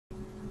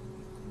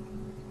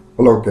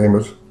Hello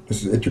gamers,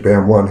 this is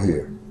Ichiban1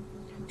 here.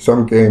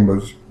 Some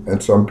gamers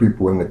and some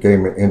people in the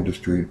gaming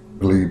industry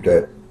believe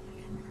that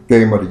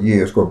Game of the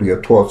Year is going to be a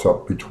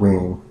toss-up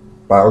between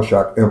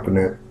Bioshock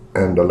Infinite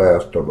and The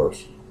Last of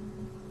Us.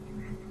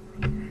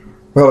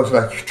 Well, it's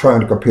like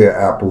trying to compare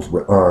apples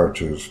with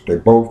oranges. They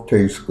both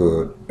taste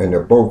good and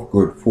they're both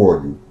good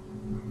for you,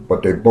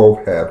 but they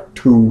both have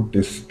two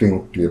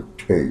distinctive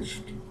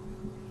tastes.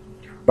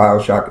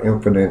 Bioshock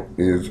Infinite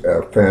is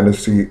a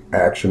fantasy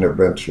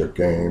action-adventure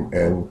game,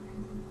 and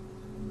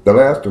The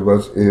Last of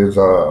Us is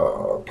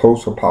a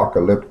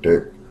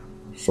post-apocalyptic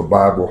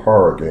survival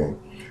horror game.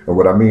 And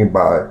what I mean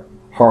by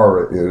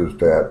horror is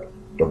that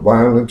the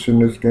violence in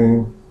this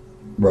game,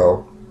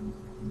 well,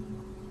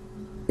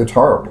 it's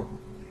horrible.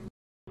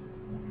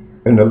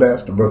 In The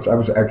Last of Us, I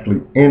was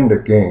actually in the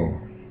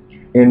game,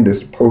 in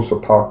this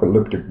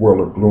post-apocalyptic world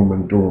of gloom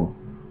and doom,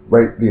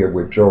 right there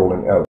with Joel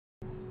and Ellie.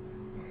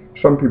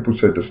 Some people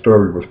said the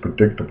story was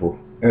predictable,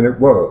 and it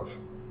was,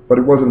 but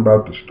it wasn't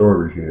about the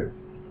story here.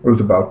 It was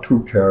about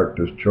two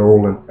characters,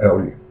 Joel and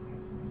Ellie,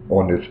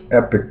 on this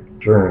epic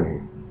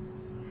journey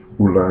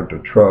who learned to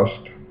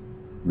trust,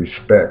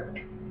 respect,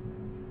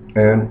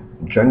 and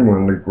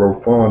genuinely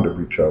grow fond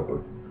of each other.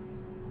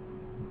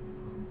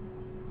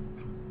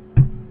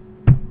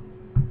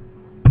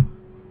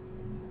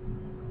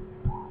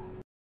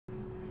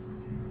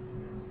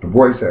 The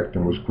voice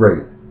acting was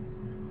great.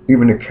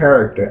 Even the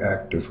character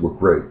actors were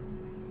great.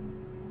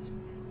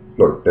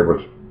 Look, there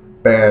was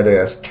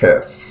badass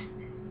Tess,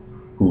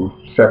 who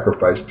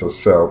sacrificed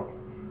herself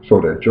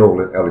so that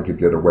Joel and Ellie could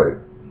get away,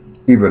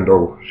 even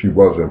though she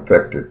was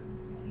infected.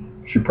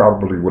 She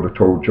probably would have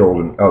told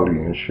Joel and Ellie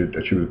and shit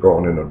that she was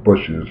going in the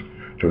bushes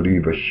to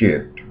leave a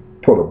shit,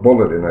 put a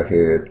bullet in her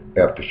head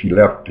after she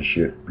left the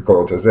shit,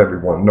 because as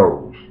everyone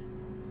knows,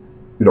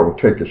 you don't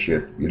take a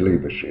shit, you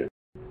leave a shit.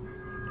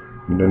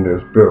 And then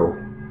there's Bill,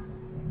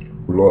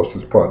 who lost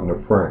his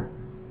partner Frank.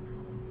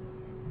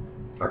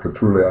 I could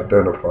truly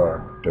identify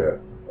that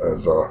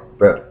as a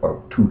vet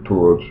of 2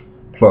 tours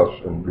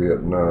plus in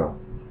Vietnam.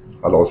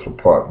 I lost a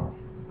partner,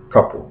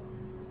 couple.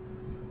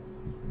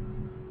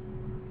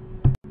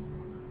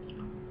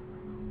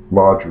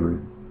 Marjorie,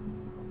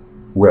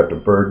 who had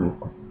the burden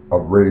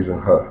of raising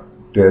her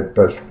dead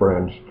best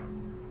friend's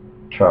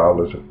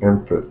child as an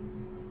infant,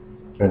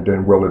 and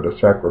then willing to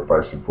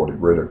sacrifice it for the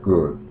greater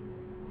good.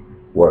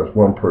 Or as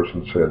one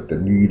person said, the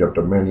need of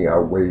the many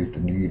outweighs the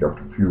need of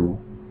the few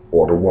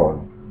or the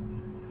one.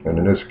 And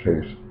in this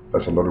case,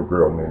 that's a little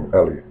girl named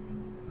Ellie.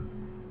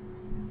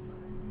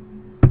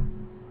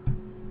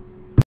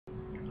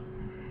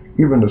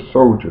 Even the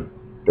soldier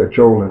that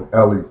Joel and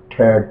Ellie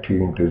tag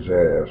teamed his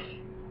ass,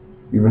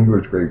 even he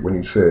was great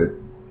when he said,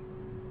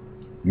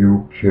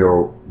 "You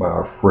killed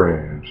my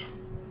friends,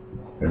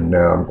 and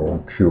now I'm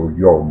going to kill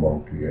your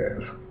monkey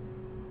ass."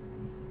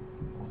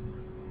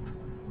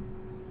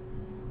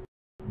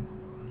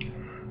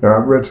 Now,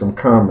 I've read some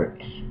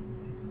comments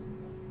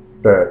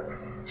that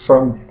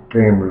some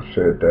gamers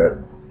said that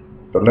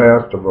The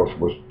Last of Us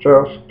was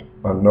just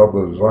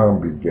another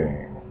zombie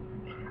game.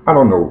 I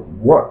don't know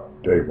what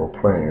they were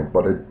playing,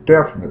 but it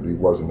definitely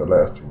wasn't The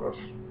Last of Us.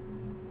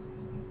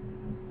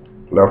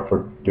 Left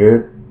 4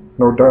 Dead,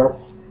 no doubt.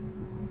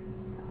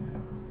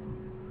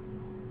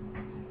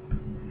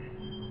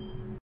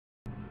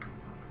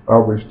 I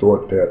always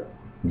thought that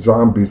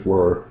zombies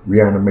were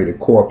reanimated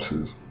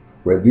corpses,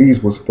 where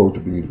these were supposed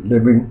to be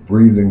living,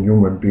 breathing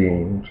human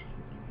beings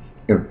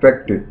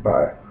infected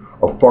by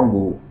a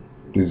fungal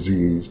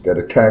disease that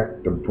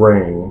attacked the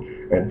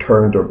brain and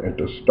turned them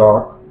into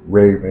stark,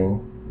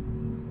 raving,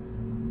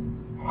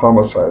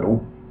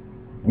 homicidal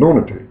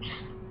lunatics,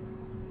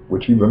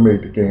 which even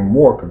made the game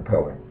more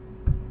compelling.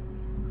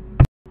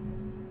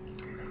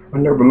 I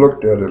never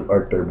looked at it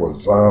like they were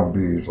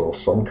zombies or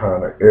some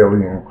kind of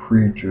alien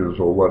creatures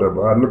or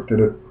whatever. I looked at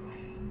it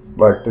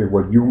like they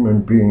were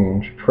human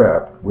beings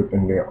trapped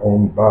within their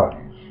own bodies.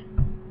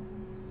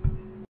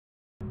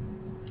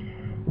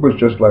 It was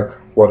just like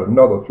what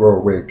another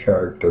throwaway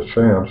character,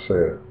 Sam,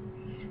 said.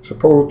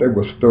 Suppose they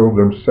were still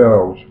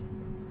themselves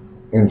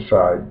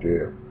inside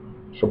there.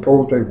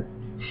 Suppose they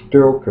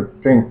still could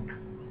think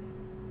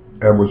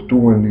and was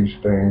doing these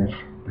things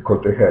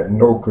because they had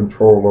no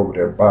control over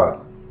their body.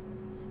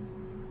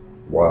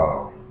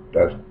 Wow,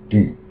 that's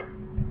deep.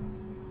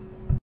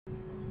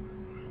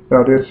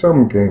 Now, there's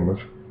some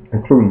gamers,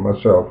 including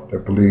myself,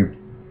 that believe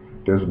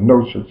there's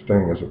no such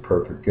thing as a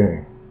perfect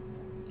game.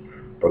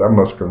 But I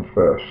must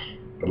confess,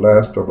 The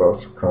Last of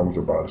Us comes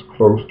about as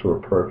close to a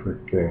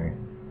perfect game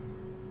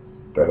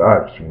that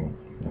I've seen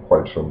in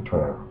quite some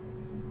time.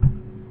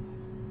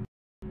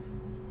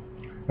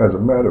 As a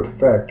matter of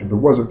fact, if it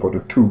wasn't for the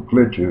 2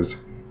 glitches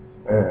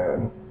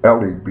and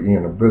Ellie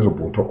being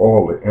invisible to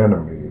all the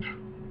enemies,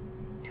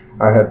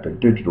 I had the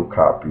digital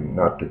copy,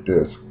 not the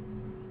disc,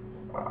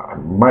 I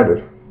might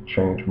have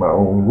changed my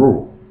own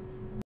rule.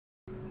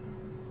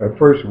 At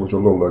first it was a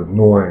little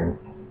annoying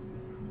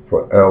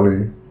for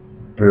Ellie,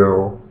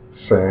 Bill,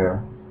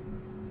 Sam,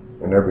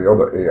 and every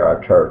other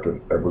AI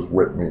character that was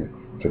with me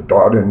to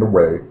dart in the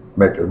way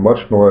make as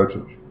much noise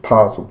as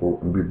possible,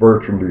 and be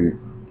virtually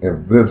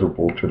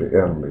invisible to the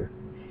enemy.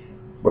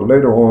 But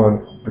later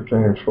on, it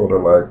became sort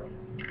of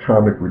like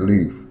comic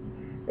relief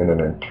in an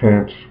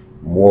intense,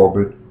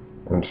 morbid,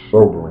 and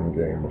sobering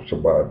game of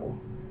survival.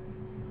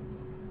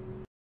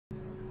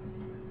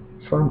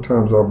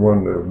 Sometimes I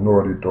wonder if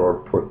Naughty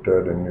Dog put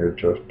that in there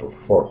just to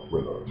fuck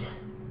with us.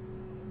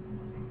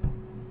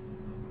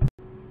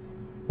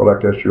 But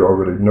I guess you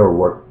already know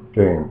what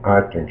game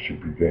I think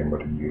should be Game of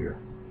the Year.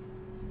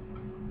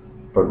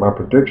 But my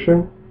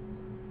prediction?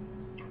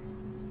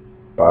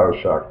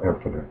 Bioshock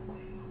Infinite.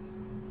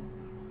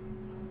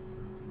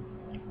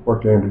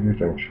 What game do you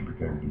think should be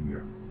Game of the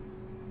Year?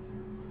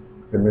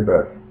 Hit me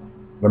back.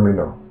 Let me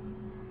know.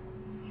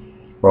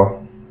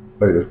 Well,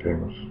 latest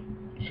gamers.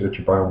 See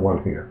you buying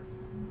one here.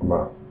 I'm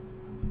out.